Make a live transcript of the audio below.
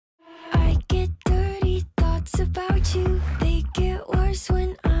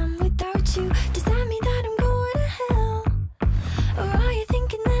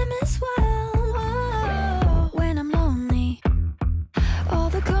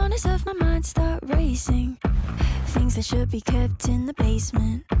corners of my mind start racing. Things that should be kept in the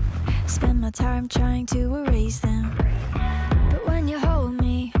basement. Spend my time trying to erase them. But when you hold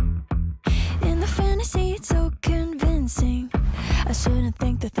me in the fantasy, it's so convincing. I shouldn't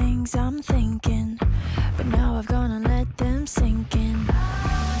think the things I'm thinking, but now I've gone and let them sink in.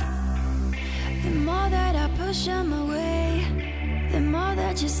 The more that I push them away, the more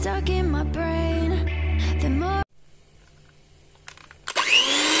that you're stuck in my brain. The more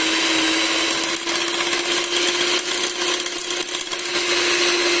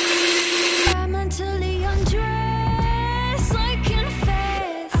I mentally undress like in a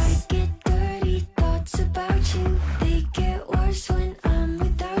phase. I get dirty thoughts about you. They get worse when I'm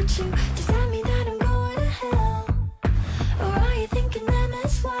without you. Does that mean that I'm going to hell? Or are you thinking them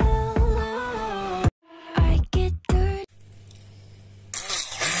as well? I get dirty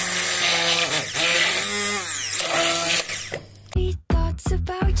thoughts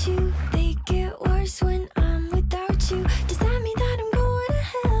about you. They get worse when I'm without you. Does that mean that I'm going to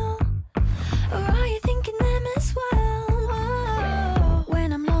hell? Or are you thinking them as well?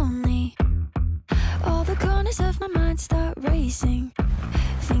 When I'm lonely, all the corners of my mind start racing.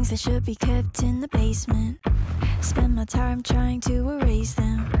 Things that should be kept in the basement. Spend my time trying to erase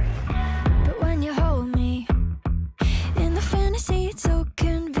them. But when you hold me in the fantasy, it's so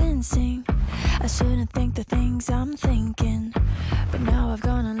convincing. I shouldn't think the things I'm thinking, but now I've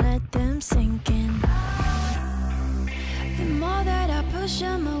gone and let them sink in. The more that I push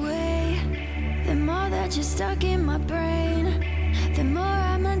them away, the more that you're stuck in my brain. The more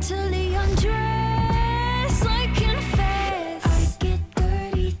I mentally undress like in a phase. I get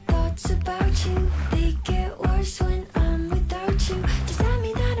dirty thoughts about you. They get worse when I'm without you. Does that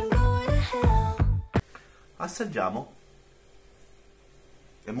mean that I'm going to hell? Assaggiamo.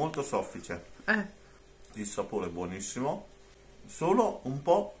 È molto soffice. Il sapore è buonissimo, solo un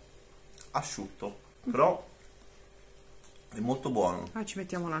po' asciutto, però è molto buono. Ci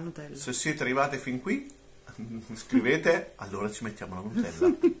mettiamo la Nutella. Se siete arrivati fin qui, scrivete, allora ci mettiamo la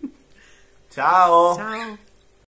Nutella. Ciao! Ciao!